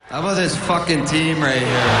How about this fucking team right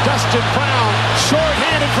here? Dustin Brown,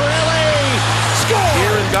 short-handed for LA. Score!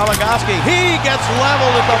 Here is Goligoski. He gets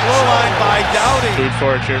leveled at the blue line by Doughty.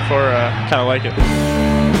 Cheered for, kind of like it.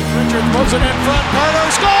 Richard throws it in front.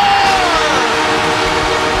 Carter score!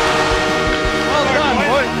 Well done,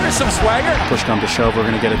 boy. There's some swagger. Push come to shove, we're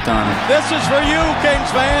going to get it done. This is for you,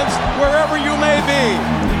 Kings fans, wherever you may be.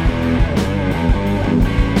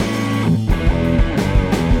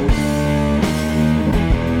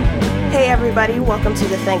 Hey everybody, welcome to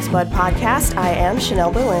the Thanks Bud podcast. I am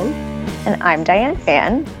Chanel Berlin. And I'm Diane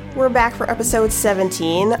Fan. We're back for episode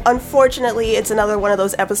 17. Unfortunately, it's another one of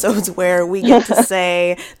those episodes where we get to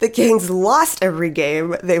say the Kings lost every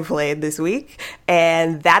game they played this week,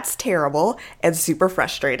 and that's terrible and super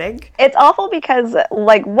frustrating. It's awful because,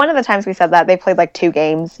 like, one of the times we said that, they played, like, 2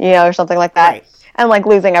 games, you know, or something like that. Right. And, like,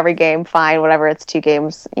 losing every game, fine, whatever, it's 2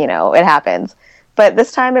 games, you know, it happens. But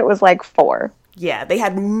this time it was, like, 4. Yeah, they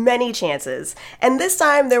had many chances. And this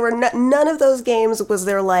time, there were none of those games was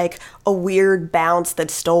there, like, a weird bounce that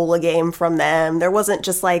stole a game from them. There wasn't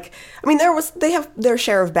just, like... I mean, they have their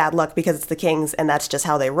share of bad luck because it's the Kings, and that's just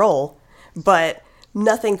how they roll. But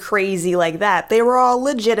nothing crazy like that. They were all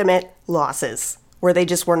legitimate losses, where they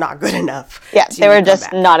just were not good enough. Yeah, they were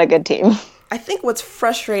just not a good team. I think what's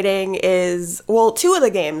frustrating is, well, 2 of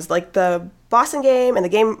the games, like the Boston game and the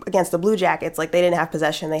game against the Blue Jackets, like they didn't have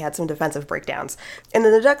possession. They had some defensive breakdowns. And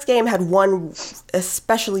then the Ducks game had one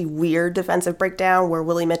especially weird defensive breakdown where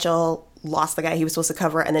Willie Mitchell lost the guy he was supposed to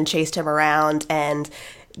cover and then chased him around. And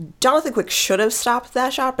Jonathan Quick should have stopped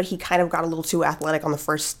that shot, but he kind of got a little too athletic on the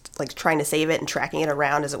first, like trying to save it and tracking it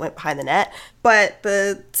around as it went behind the net. But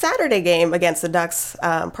the Saturday game against the Ducks,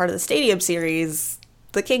 part of the Stadium Series,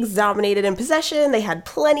 the Kings dominated in possession. They had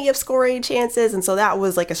plenty of scoring chances. And so that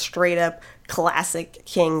was like a straight up classic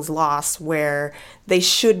Kings loss where they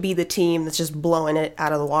should be the team that's just blowing it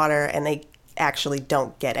out of the water and they actually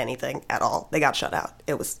don't get anything at all. They got shut out.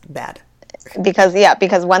 It was bad.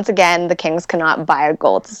 Because once again, the Kings cannot buy a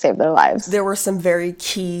goal to save their lives. There were some very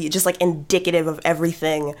key, just like indicative of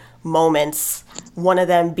everything moments. One of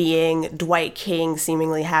them being Dwight King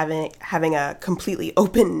seemingly having a completely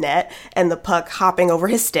open net and the puck hopping over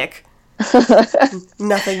his stick.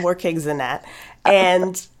 Nothing more Kings than that.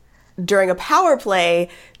 And during a power play,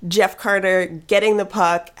 Jeff Carter getting the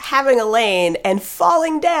puck, having a lane, and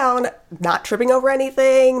falling down, not tripping over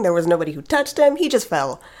anything. There was nobody who touched him. He just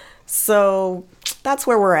fell. So that's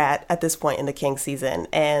where we're at this point in the Kings season.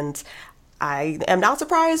 And I am not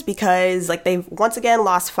surprised because like they've once again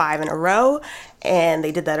lost 5 in a row and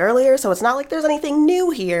they did that earlier. So it's not like there's anything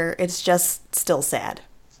new here. It's just still sad.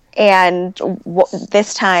 And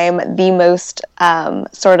this time, the most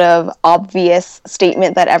sort of obvious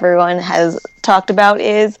statement that everyone has talked about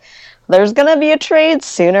is there's going to be a trade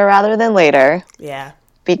sooner rather than later. Yeah.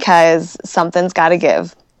 Because something's got to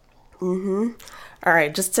give. Mm-hmm. All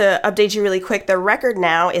right, just to update you really quick, their record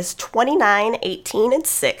now is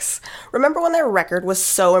 29-18-6. Remember when their record was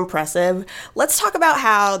so impressive? Let's talk about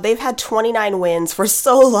how they've had 29 wins for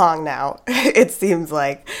so long now. It seems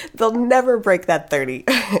like they'll never break that 30.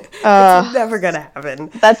 It's never going to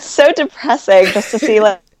happen. That's so depressing just to see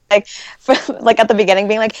like at the beginning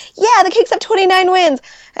being like, yeah, the Kings have 29 wins.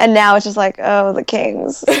 And now it's just like, oh, the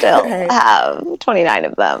Kings still have 29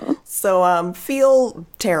 of them. So feel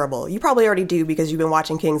terrible. You probably already do because you've been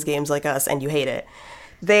watching Kings games like us and you hate it.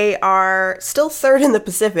 They are still 3rd in the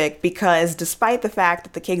Pacific because despite the fact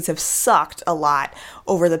that the Kings have sucked a lot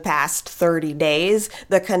over the past 30 days,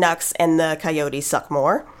 the Canucks and the Coyotes suck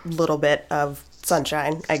more. A little bit of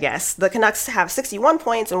sunshine, I guess. The Canucks have 61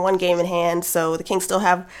 points and 1 game in hand, so the Kings still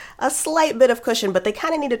have a slight bit of cushion, but they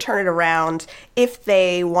kind of need to turn it around if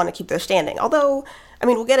they want to keep their standing. Although, I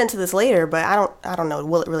mean, we'll get into this later, but I don't know,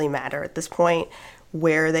 will it really matter at this point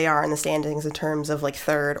where they are in the standings in terms of like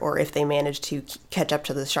 3rd or if they manage to catch up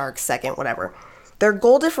to the Sharks 2nd, whatever. Their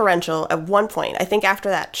goal differential at one point, I think after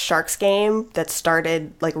that Sharks game that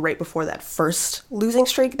started like right before that first losing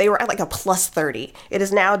streak, they were at like a plus 30. It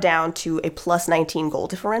is now down to a plus 19 goal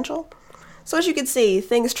differential. So as you can see,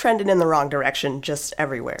 things trended in the wrong direction just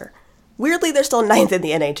everywhere. Weirdly, they're still 9th in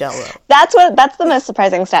the NHL though. That's the most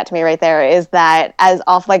surprising stat to me right there is that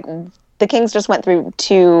the Kings just went through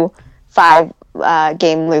 2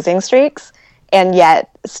 5-game losing streaks. And yet,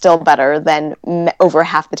 still better than over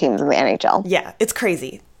half the teams in the NHL. Yeah, it's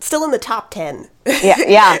crazy. Still in the top 10.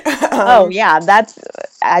 Yeah. That's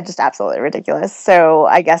just absolutely ridiculous. So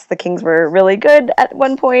I guess the Kings were really good at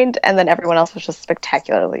one point, and then everyone else was just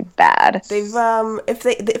spectacularly bad. They've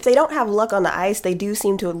if they don't have luck on the ice, they do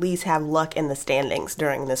seem to at least have luck in the standings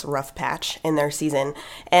during this rough patch in their season.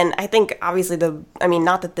 And I think obviously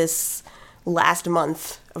not that this last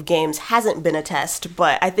month of games hasn't been a test,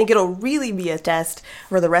 but I think it'll really be a test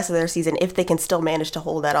for the rest of their season if they can still manage to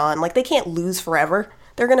hold that on. Like, they can't lose forever.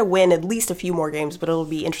 They're going to win at least a few more games, but it'll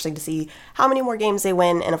be interesting to see how many more games they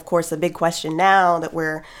win. And of course, the big question now that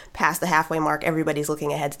we're past the halfway mark, everybody's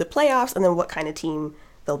looking ahead to the playoffs, and then what kind of team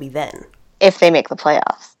they'll be then. If they make the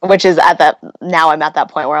playoffs, which is now I'm at that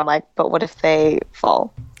point where I'm like, but what if they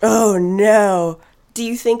fall? Oh no. Do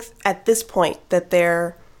you think at this point that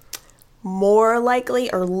they're more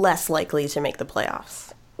likely or less likely to make the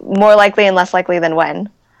playoffs? More likely and less likely than when?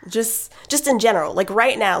 Just in general, like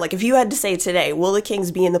right now, like if you had to say today, will the Kings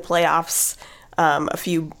be in the playoffs a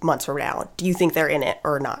few months from now? Do you think they're in it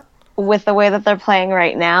or not? With the way that they're playing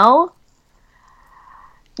right now,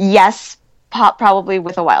 yes, probably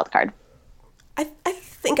with a wild card. I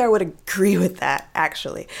think I would agree with that,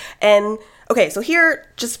 actually. And okay, so here,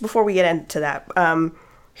 just before we get into that,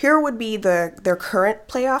 here would be their current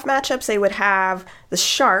playoff matchups. They would have the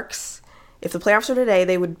Sharks. If the playoffs were today,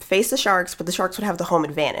 they would face the Sharks, but the Sharks would have the home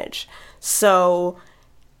advantage. So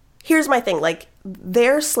here's my thing. Like,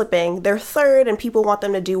 they're slipping. They're third, and people want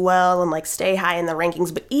them to do well and, like, stay high in the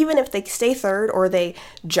rankings. But even if they stay third or they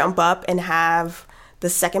jump up and have the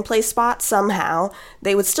second place spot somehow,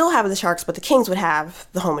 they would still have the Sharks, but the Kings would have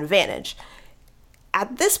the home advantage.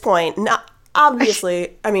 At this point, not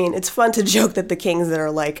obviously, I mean, it's fun to joke that the Kings that are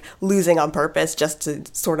like losing on purpose just to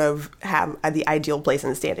sort of have the ideal place in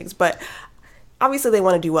the standings, but obviously they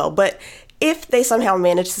want to do well. But if they somehow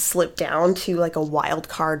manage to slip down to like a wild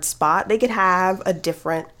card spot, they could have a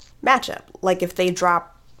different matchup. Like if they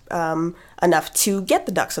drop enough to get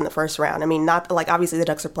the Ducks in the first round. I mean, not like obviously the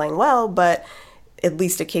Ducks are playing well, but at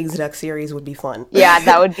least a Kings-Ducks series would be fun. Yeah,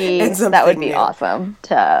 that would be new. Awesome.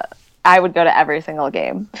 I would go to every single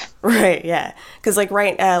game. Right, yeah. Because like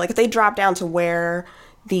if they drop down to where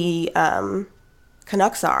the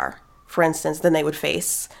Canucks are, for instance, then they would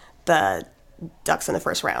face the Ducks in the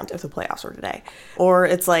first round if the playoffs were today. Or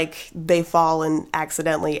it's like they fall and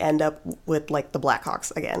accidentally end up with like the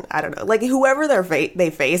Blackhawks again. I don't know. Like whoever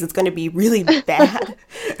they face, it's going to be really bad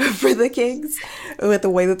for the Kings with the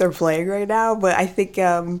way that they're playing right now. But I think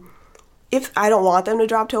if I don't want them to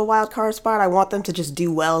drop to a wild card spot, I want them to just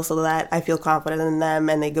do well so that I feel confident in them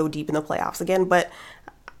and they go deep in the playoffs again. But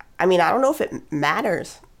I mean, I don't know if it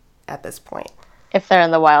matters at this point. If they're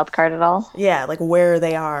in the wild card at all? Yeah, like where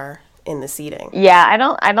they are in the seeding. Yeah,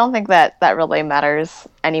 I don't think that really matters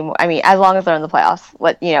anymore. I mean, as long as they're in the playoffs,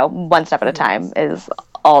 one step at a time is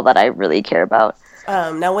all that I really care about.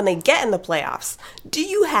 Now, when they get in the playoffs, do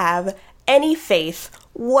you have any faith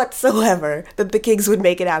whatsoever that the Kings would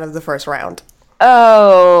make it out of the first round?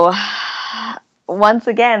 Oh, once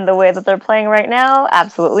again, the way that they're playing right now,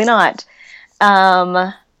 absolutely not.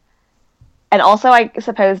 And also, I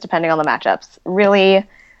suppose, depending on the matchups, really,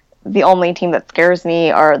 the only team that scares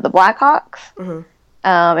me are the Blackhawks.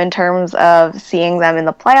 Mm-hmm. In terms of seeing them in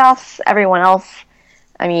the playoffs, everyone else,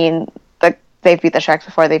 I mean, they've beat the Sharks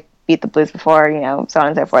before, they've beat the Blues before, so on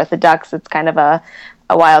and so forth. The Ducks, it's kind of a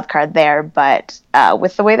wild card there, but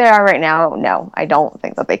with the way they are right now, no, I don't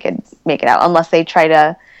think that they could make it out unless they try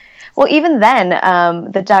to. Well, even then,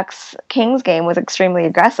 the Ducks-Kings game was extremely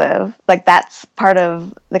aggressive. Like, that's part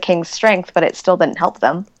of the Kings' strength, but it still didn't help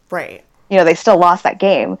them. Right. They still lost that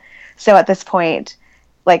game. So at this point,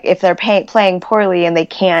 like, if they're playing poorly and they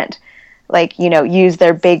can't, use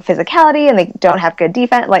their big physicality and they don't have good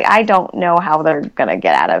defense, I don't know how they're going to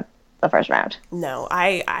get out of the first round. No,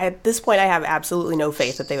 I at this point, I have absolutely no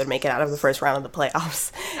faith that they would make it out of the first round of the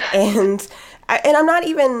playoffs. And I'm not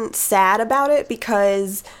even sad about it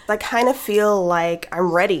because I kind of feel like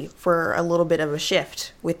I'm ready for a little bit of a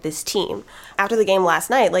shift with this team. After the game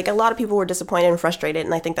last night, a lot of people were disappointed and frustrated,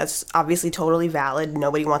 and I think that's obviously totally valid.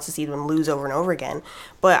 Nobody wants to see them lose over and over again.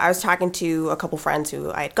 But I was talking to a couple friends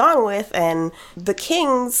who I had gone with, and the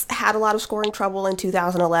Kings had a lot of scoring trouble in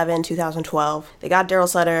 2011, 2012. They got Daryl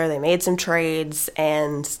Sutter, they made some trades,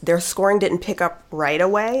 and their scoring didn't pick up right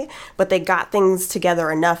away, but they got things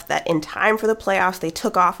together enough that in time for the playoffs, they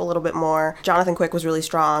took off a little bit more. Jonathan Quick was really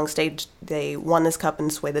strong. They won this cup in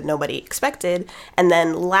this way that nobody expected. And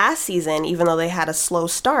then last season, even though they had a slow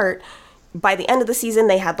start, by the end of the season,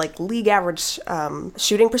 they had league average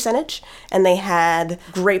shooting percentage, and they had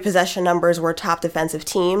great possession numbers, were a top defensive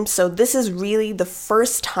team. So this is really the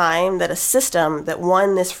first time that a system that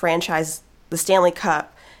won this franchise, the Stanley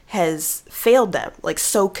Cup, has failed them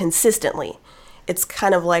so consistently. It's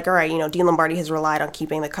kind of all right, Dean Lombardi has relied on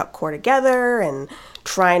keeping the cup core together and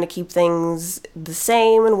trying to keep things the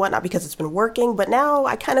same and whatnot because it's been working. But now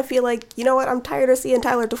I kind of feel I'm tired of seeing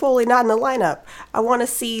Tyler Toffoli not in the lineup. I want to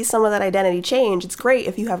see some of that identity change. It's great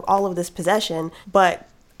if you have all of this possession, but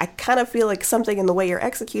I kind of feel like something in the way you're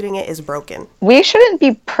executing it is broken. We shouldn't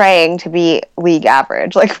be praying to be league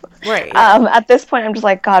average. Like, right, yeah. At this point, I'm just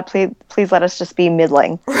like, God, please let us just be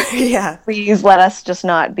middling. Yeah. Please let us just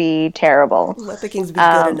not be terrible. Let the Kings be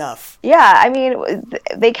good enough. Yeah, I mean,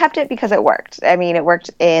 they kept it because it worked. I mean, it worked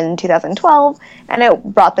in 2012, and it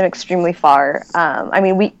brought them extremely far. I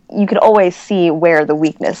mean, you could always see where the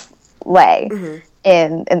weakness lay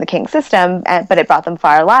in the Kings system, but it brought them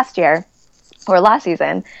far last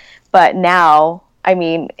season. But now, I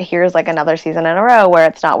mean, here's like another season in a row where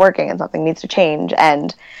it's not working and something needs to change.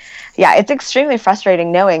 And yeah, it's extremely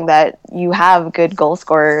frustrating knowing that you have good goal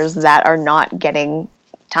scorers that are not getting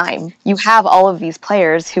time. You have all of these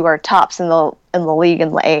players who are tops in the league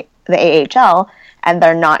in the AHL, and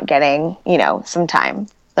they're not getting, some time.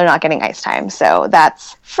 They're not getting ice time. So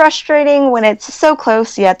that's frustrating when it's so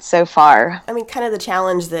close yet so far. I mean, kind of the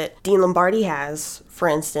challenge that Dean Lombardi has, for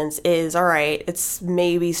instance, is, all right, it's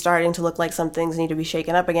maybe starting to look like some things need to be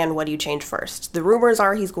shaken up again. What do you change first? The rumors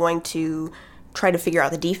are he's going to try to figure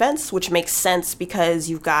out the defense, which makes sense because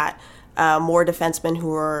you've got more defensemen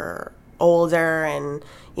who are older, and,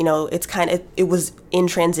 it was in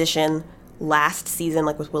transition last season,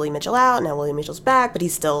 like with Willie Mitchell out. Now Willie Mitchell's back, but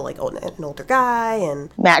he's still like an older guy, and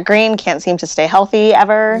Matt Green can't seem to stay healthy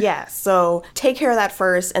ever. Yeah, so take care of that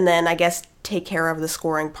first, and then I guess take care of the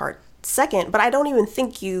scoring part second. But I don't even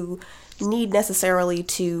think you need necessarily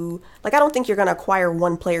to, I don't think you're going to acquire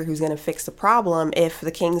one player who's going to fix the problem if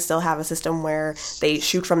the Kings still have a system where they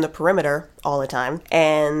shoot from the perimeter all the time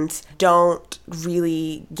and don't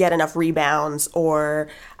really get enough rebounds. Or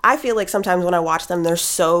I feel like sometimes when I watch them, they're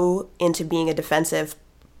so into being a defensive,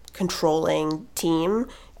 controlling team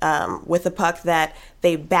with the puck that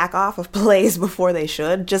they back off of plays before they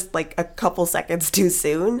should, just like a couple seconds too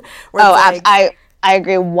soon. I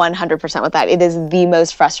agree 100% with that. It is the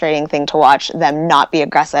most frustrating thing to watch them not be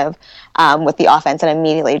aggressive with the offense and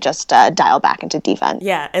immediately just dial back into defense.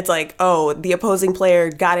 Yeah, it's like, oh, the opposing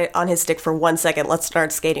player got it on his stick for 1 second. Let's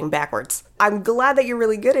start skating backwards. I'm glad that you're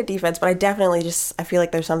really good at defense, but I feel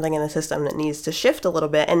like there's something in the system that needs to shift a little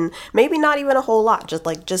bit, and maybe not even a whole lot.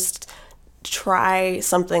 Just try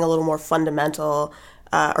something a little more fundamental.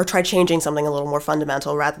 Or try changing something a little more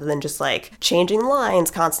fundamental rather than just changing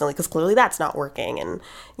lines constantly, because clearly that's not working. And,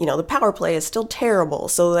 the power play is still terrible.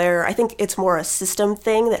 So I think it's more a system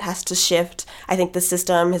thing that has to shift. I think the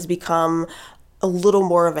system has become a little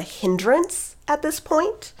more of a hindrance at this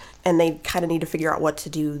point, and they kind of need to figure out what to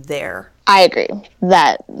do there. I agree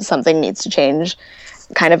that something needs to change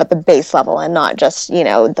kind of at the base level and not just,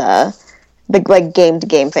 the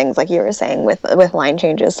game-to-game things like you were saying with line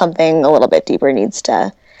changes. Something a little bit deeper needs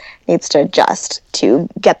to adjust to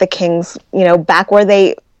get the Kings, back where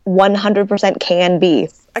they 100% can be.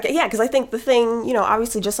 Okay, yeah, because I think the thing,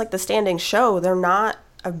 obviously just like the standings show, they're not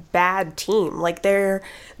a bad team.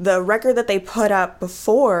 The record that they put up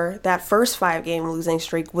before that first 5-game losing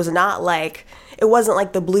streak was not it wasn't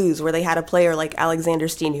like the Blues where they had a player like Alexander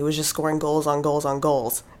Steen who was just scoring goals on goals on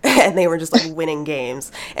goals and they were just winning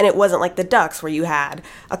games. And it wasn't like the Ducks where you had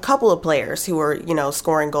a couple of players who were,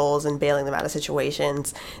 scoring goals and bailing them out of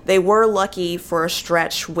situations. They were lucky for a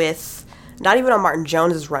stretch with, not even on Martin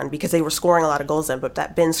Jones's run because they were scoring a lot of goals then, but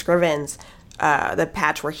that Ben Scrivens, the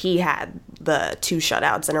patch where he had the 2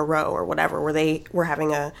 shutouts in a row or whatever, where they were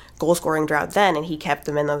having a goal-scoring drought then, and he kept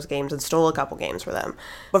them in those games and stole a couple games for them.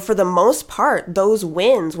 But for the most part, those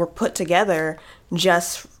wins were put together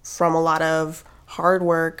just from a lot of hard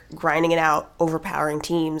work, grinding it out, overpowering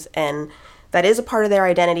teams, and that is a part of their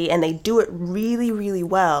identity, and they do it really, really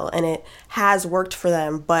well, and it has worked for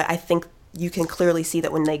them. But I think you can clearly see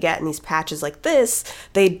that when they get in these patches like this,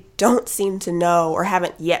 they don't seem to know or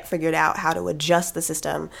haven't yet figured out how to adjust the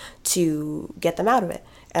system to get them out of it.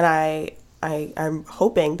 And I'm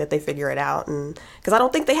hoping that they figure it out, and because I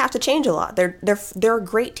don't think they have to change a lot. They're a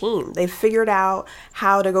great team. They've figured out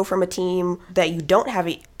how to go from a team that you don't have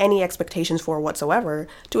any expectations for whatsoever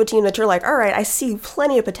to a team that you're like, all right, I see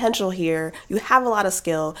plenty of potential here. You have a lot of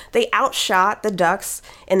skill. They outshot the Ducks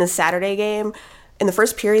in the Saturday game. In the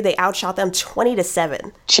first period, they outshot them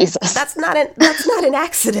 20-7. Jesus. That's not an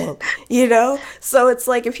accident, So it's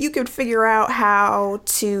if you could figure out how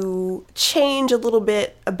to change a little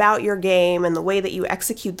bit about your game and the way that you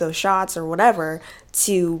execute those shots or whatever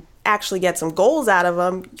to actually get some goals out of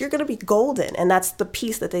them, you're going to be golden. And that's the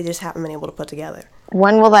piece that they just haven't been able to put together.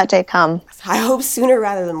 When will that day come? I hope sooner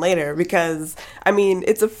rather than later because,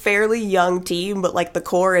 it's a fairly young team, but, the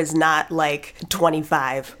core is not,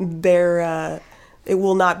 25. It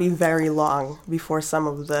will not be very long before some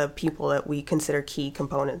of the people that we consider key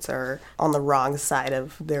components are on the wrong side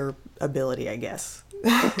of their ability, I guess.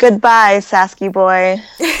 Goodbye, Sasky boy,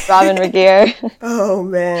 Robin Regier. Oh,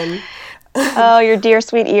 man. Oh, your dear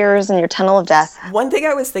sweet ears and your tunnel of death. One thing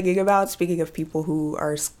I was thinking about, speaking of people who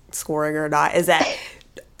are scoring or not, is that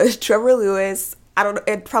Trevor Lewis, I don't know,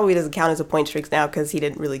 it probably doesn't count as a point streak now because he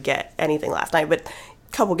didn't really get anything last night, but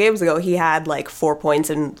a couple games ago he had like 4 points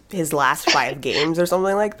in his last 5 games or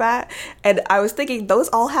something like that. And I was thinking those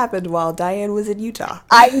all happened while Diane was in Utah.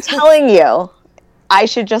 I'm telling you, I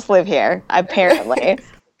should just live here, apparently.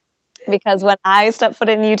 Because when I step foot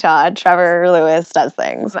in Utah, Trevor Lewis does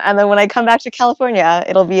things. And then when I come back to California,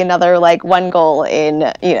 it'll be another, like, 1 goal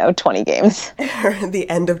in, 20 games. The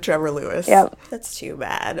end of Trevor Lewis. Yep. That's too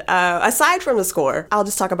bad. Aside from the score, I'll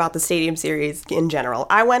just talk about the Stadium Series in general.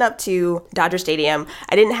 I went up to Dodger Stadium.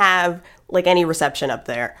 I didn't have like any reception up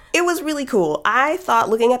there. It was really cool. I thought,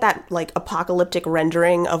 looking at that like apocalyptic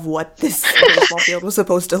rendering of what this baseball field was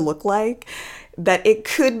supposed to look like, that it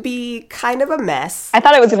could be kind of a mess. I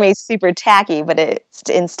thought it was going to be super tacky, but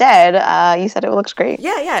instead, you said it looks great.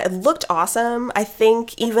 Yeah, it looked awesome. I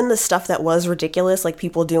think even the stuff that was ridiculous, like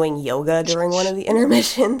people doing yoga during one of the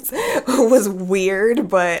intermissions, was weird,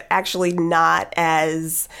 but actually not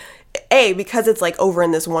as... because it's like over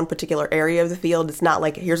in this one particular area of the field, it's not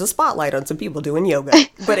like here's a spotlight on some people doing yoga.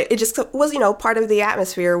 But it just was, part of the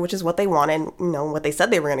atmosphere, which is what they wanted, what they said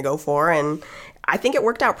they were going to go for. And I think it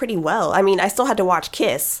worked out pretty well. I mean, I still had to watch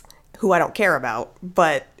Kiss, who I don't care about,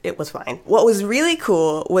 but it was fine. What was really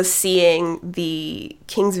cool was seeing the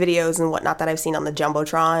Kings videos and whatnot that I've seen on the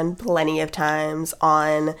Jumbotron plenty of times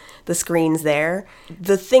on the screens there.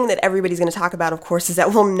 The thing that everybody's going to talk about, of course, is that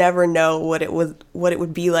we'll never know what it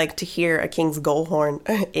would be like to hear a Kings goal horn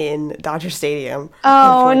in Dodger Stadium.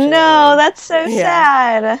 Oh no, that's so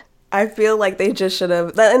sad. I feel like they just should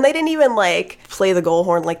have, and they didn't even like play the goal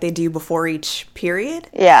horn like they do before each period.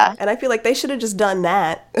 Yeah. And I feel like they should have just done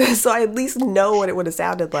that, so I at least know what it would have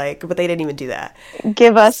sounded like, but they didn't even do that.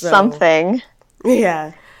 Give us something.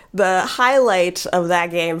 Yeah. The highlight of that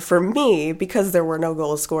game for me, because there were no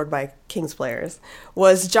goals scored by Kings players,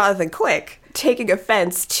 was Jonathan Quick taking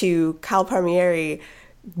offense to Kyle Palmieri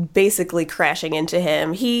basically crashing into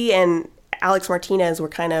him. He and Alex Martinez were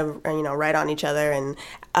kind of, right on each other, and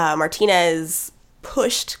Martinez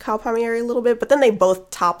pushed Kyle Palmieri a little bit, but then they both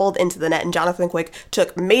toppled into the net, and Jonathan Quick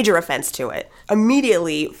took major offense to it.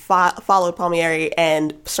 Immediately followed Palmieri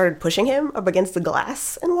and started pushing him up against the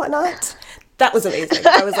glass and whatnot. That was amazing.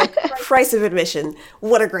 I was like, price of admission.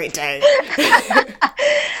 What a great day.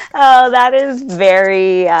 Oh, that is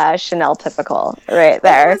very Chanel typical right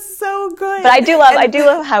there. It was so good. But I do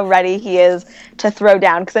love how ready he is to throw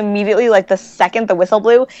down, because immediately, like the second the whistle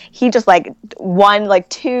blew, he just like won like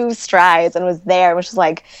 2 strides and was there, which is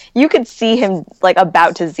like, you could see him like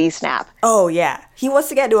about to Z-snap. Oh yeah. He wants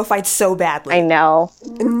to get into a fight so badly. I know.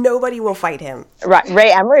 Nobody will fight him.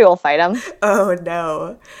 Ray Emery will fight him. Oh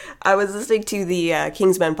no. I was listening to the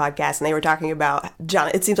Kingsmen podcast, and they were talking about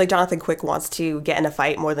it seems like Jonathan Quick wants to get in a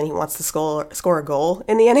fight more than he wants to score a goal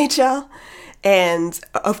in the NHL. And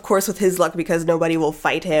of course, with his luck, because nobody will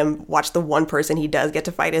fight him, watch the one person he does get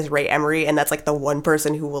to fight is Ray Emery, and that's like the one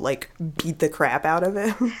person who will like beat the crap out of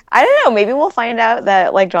him. I don't know, maybe we'll find out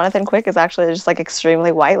that like Jonathan Quick is actually just like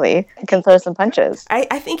extremely wily and can throw some punches.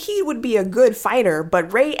 I think he would be a good fighter,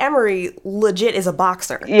 but Ray Emery legit is a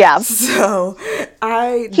boxer. Yeah. So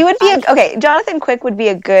Jonathan Quick would be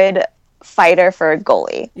a good fighter for a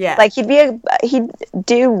goalie. Yeah. Like he'd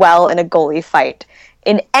do well in a goalie fight.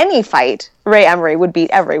 In any fight, Ray Emery would beat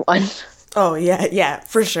everyone. Oh, yeah,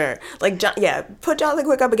 for sure. Like, put Jonathan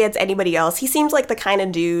Quick up against anybody else. He seems like the kind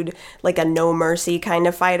of dude, like a no mercy kind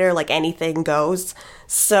of fighter, like anything goes.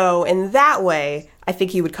 So in that way, I think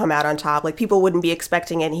he would come out on top. Like, people wouldn't be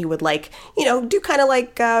expecting it, and he would, like, do kind of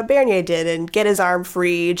like Bernier did and get his arm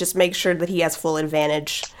free, just make sure that he has full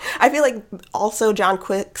advantage. I feel like also John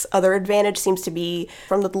Quick's other advantage seems to be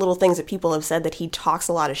from the little things that people have said, that he talks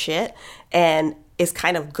a lot of shit and is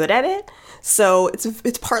kind of good at it. So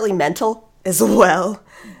it's partly mental as well.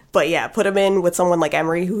 But yeah, put him in with someone like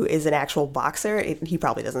Emery, who is an actual boxer, he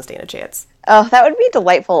probably doesn't stand a chance. Oh, that would be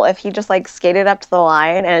delightful if he just like skated up to the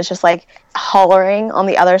line and it's just like hollering on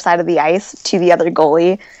the other side of the ice to the other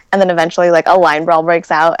goalie, and then eventually like a line brawl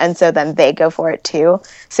breaks out, and so then they go for it too.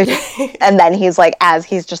 So and then he's like, as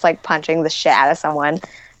he's just like punching the shit out of someone,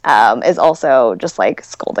 is also just like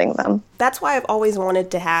scolding them. That's why I've always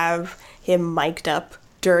wanted to have him mic'd up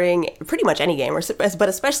during pretty much any game, but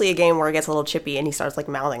especially a game where it gets a little chippy and he starts like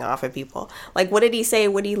mouthing off at people. Like, what did he say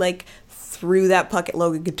when he like threw that puck at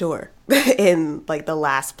Logan Couture in like the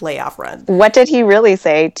last playoff run? What did he really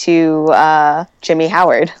say to Jimmy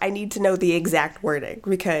Howard? I need to know the exact wording,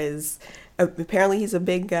 because apparently he's a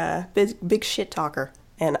big shit talker.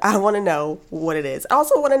 And I want to know what it is. I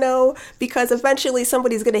also want to know because eventually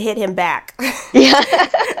somebody's going to hit him back. Yeah.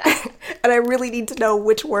 And I really need to know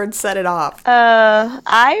which word set it off.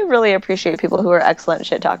 I really appreciate people who are excellent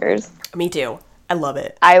shit talkers. Me too. I love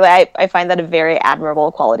it. I find that a very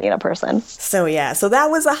admirable quality in a person. So yeah, so that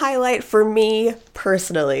was a highlight for me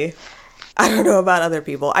personally. I don't know about other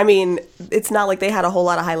people. I mean, it's not like they had a whole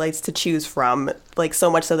lot of highlights to choose from, like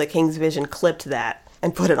so much so that King's Vision clipped that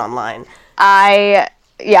and put it online.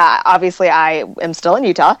 Obviously I am still in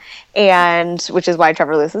Utah, and which is why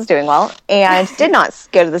Trevor Lewis is doing well, and did not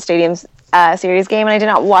go to the Stadium Series game, and I did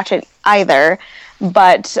not watch it either.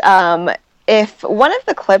 But if one of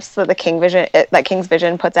the clips that King's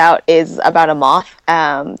Vision puts out is about a moth,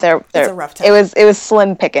 it's a rough time. It was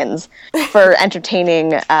slim pickings for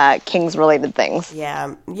entertaining Kings related things.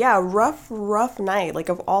 Yeah, rough night. Like,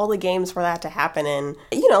 of all the games for that to happen in,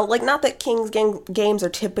 like, not that Kings games are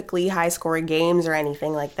typically high scoring games or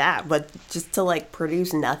anything like that, but just to like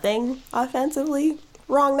produce nothing offensively,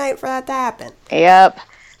 wrong night for that to happen. Yep.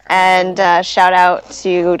 And shout out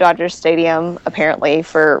to Dodger Stadium, apparently,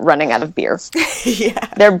 for running out of beer. Yeah.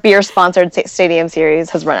 Their beer-sponsored Stadium Series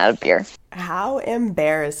has run out of beer. How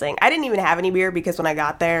embarrassing. I didn't even have any beer because when I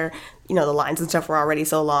got there, the lines and stuff were already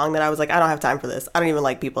so long that I was like, I don't have time for this. I don't even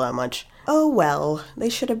like people that much. Oh, well, they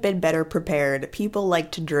should have been better prepared. People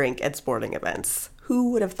like to drink at sporting events.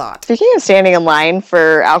 Who would have thought? Speaking of standing in line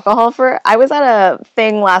for alcohol, I was at a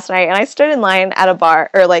thing last night, and I stood in line at a bar,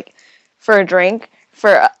 for a drink,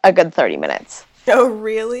 for a good 30 minutes. Oh,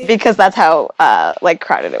 really? Because that's how,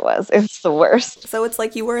 crowded it was. It was the worst. So it's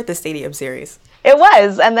like you were at the Stadium Series. It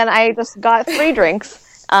was, and then I just got 3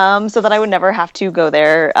 drinks, so that I would never have to go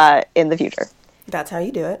there in the future. That's how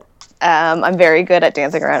you do it. I'm very good at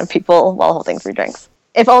dancing around people while holding 3 drinks.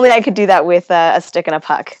 If only I could do that with a stick and a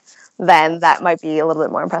puck, then that might be a little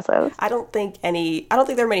bit more impressive. I don't think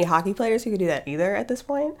there are many hockey players who could do that either at this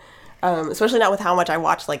point. Especially not with how much I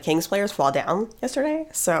watched Kings players fall down yesterday.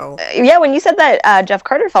 So yeah, when you said that Jeff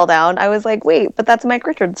Carter fell down, I was like, wait, but that's Mike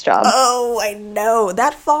Richards' job. Oh, I know.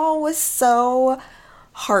 That fall was so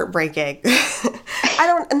heartbreaking.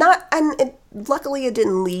 Luckily it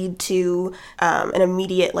didn't lead to an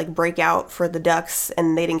immediate breakout for the Ducks,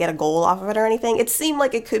 and they didn't get a goal off of it or anything. It seemed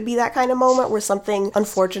like it could be that kind of moment where something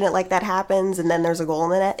unfortunate like that happens and then there's a goal in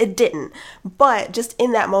the net. It didn't. But just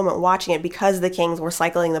in that moment watching it, because the Kings were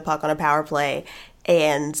cycling the puck on a power play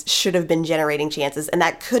and should have been generating chances, and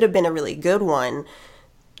that could have been a really good one,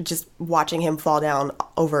 just watching him fall down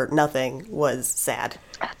over nothing was sad.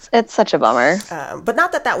 It's such a bummer. But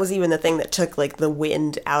not that was even the thing that took the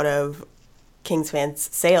wind out of Kings fans'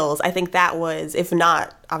 sails. I think that was, if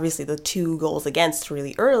not obviously the 2 goals against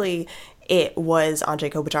really early, it was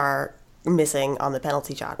Andre Kopitar missing on the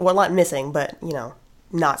penalty shot. Well, not missing, but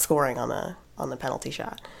not scoring on the penalty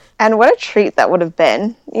shot. And what a treat that would have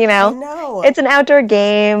been. I know. It's an outdoor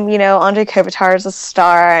game. Andre Kopitar is a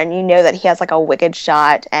star, and that he has a wicked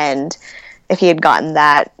shot. And if he had gotten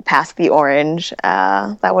that past the orange,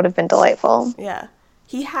 that would have been delightful. Yeah,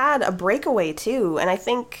 he had a breakaway too, and I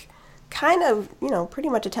think kind of, pretty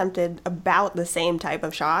much attempted about the same type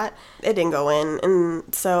of shot. It didn't go in.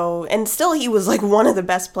 And still he was one of the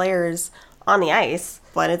best players on the ice.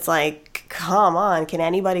 But it's come on, can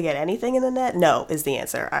anybody get anything in the net? No, is the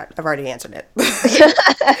answer. I've already answered it.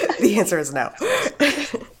 The answer is no.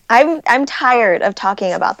 I'm tired of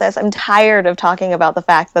talking about this. I'm tired of talking about the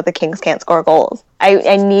fact that the Kings can't score goals.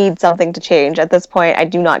 I need something to change. At this point, I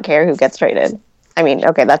do not care who gets traded. I mean,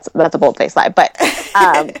 okay, that's a bold-faced lie, but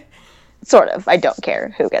sort of. I don't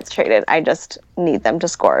care who gets traded. I just need them to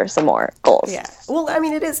score some more goals. Yeah. Well, I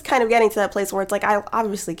mean, it is kind of getting to that place where it's I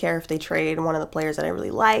obviously care if they trade one of the players that I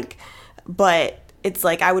really like, but it's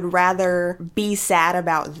I would rather be sad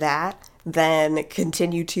about that than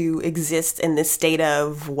continue to exist in this state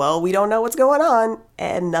of, well, we don't know what's going on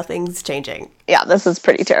and nothing's changing. Yeah, this is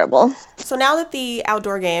pretty terrible. So now that the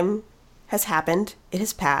outdoor game has happened, it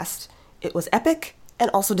has passed, it was epic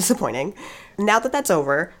and also disappointing. Now that that's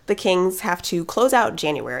over, the Kings have to close out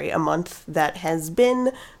January, a month that has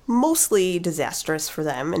been mostly disastrous for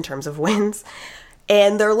them in terms of wins.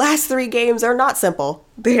 And their last 3 games are not simple.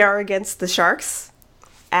 They are against the Sharks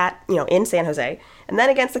in San Jose, and then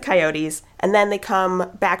against the Coyotes, and then they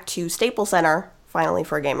come back to Staples Center finally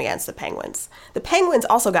for a game against the Penguins. The Penguins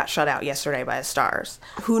also got shut out yesterday by the Stars.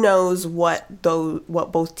 Who knows what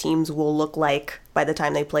both teams will look like by the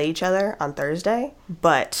time they play each other on Thursday,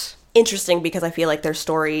 but interesting because I feel like their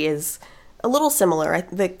story is a little similar.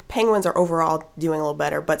 The Penguins are overall doing a little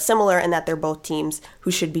better, but similar in that they're both teams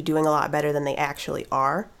who should be doing a lot better than they actually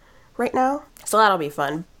are right now. So that'll be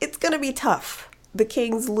fun. It's going to be tough. the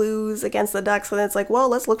Kings lose against the Ducks, and it's like, well,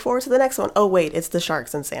 let's look forward to the next one. Oh, wait, it's the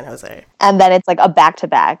Sharks in San Jose. And then it's like a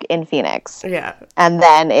back-to-back in Phoenix. Yeah. And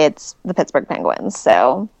then it's the Pittsburgh Penguins.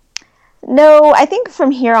 So, no, I think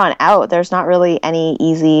from here on out, there's not really any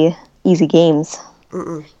easy games.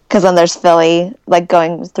 Because then there's Philly, like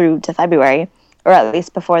going through to February, or at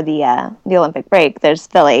least before the Olympic break, there's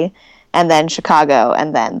Philly, and then Chicago,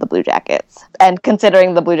 and then the Blue Jackets. And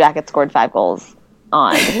considering the Blue Jackets scored 5 goals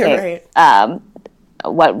on Right.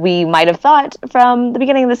 what we might have thought from the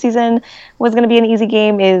beginning of the season was going to be an easy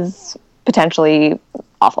game is potentially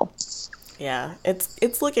awful. Yeah,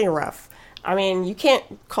 it's looking rough. I mean, you can't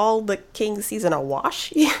call the Kings season a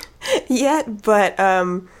wash yet, but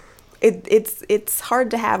it's hard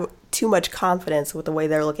to have too much confidence with the way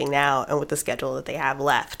they're looking now and with the schedule that they have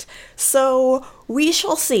left. So we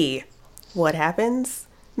shall see what happens.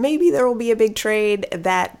 Maybe there will be a big trade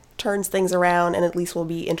that turns things around and at least will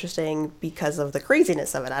be interesting because of the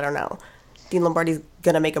craziness of it. I don't know. Dean Lombardi's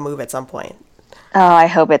gonna make a move at some point. Oh, I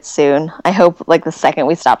hope it's soon. I hope, like, the second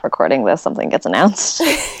we stop recording this, something gets announced.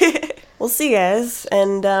 We'll see, guys.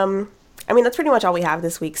 And, I mean, that's pretty much all we have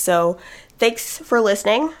this week. So thanks for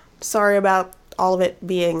listening. Sorry about all of it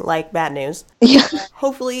being, like, bad news. Yeah.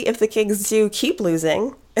 Hopefully, if the Kings do keep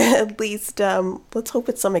losing, at least let's hope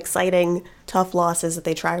it's some exciting, tough losses that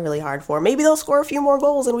they try really hard for. Maybe they'll score a few more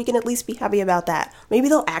goals and we can at least be happy about that. Maybe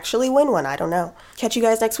they'll actually win one. I don't know. Catch you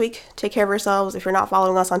guys next week. Take care of yourselves. If you're not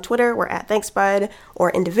following us on Twitter, we're at ThanksBud, or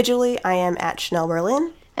individually, I am at Chanel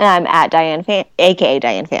Berlin. And I'm at Diane Fan, a.k.a.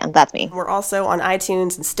 Diane Fan. That's me. We're also on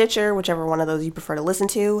iTunes and Stitcher, whichever one of those you prefer to listen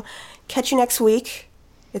to. Catch you next week.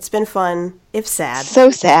 It's been fun, if sad. So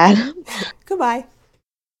sad. Goodbye.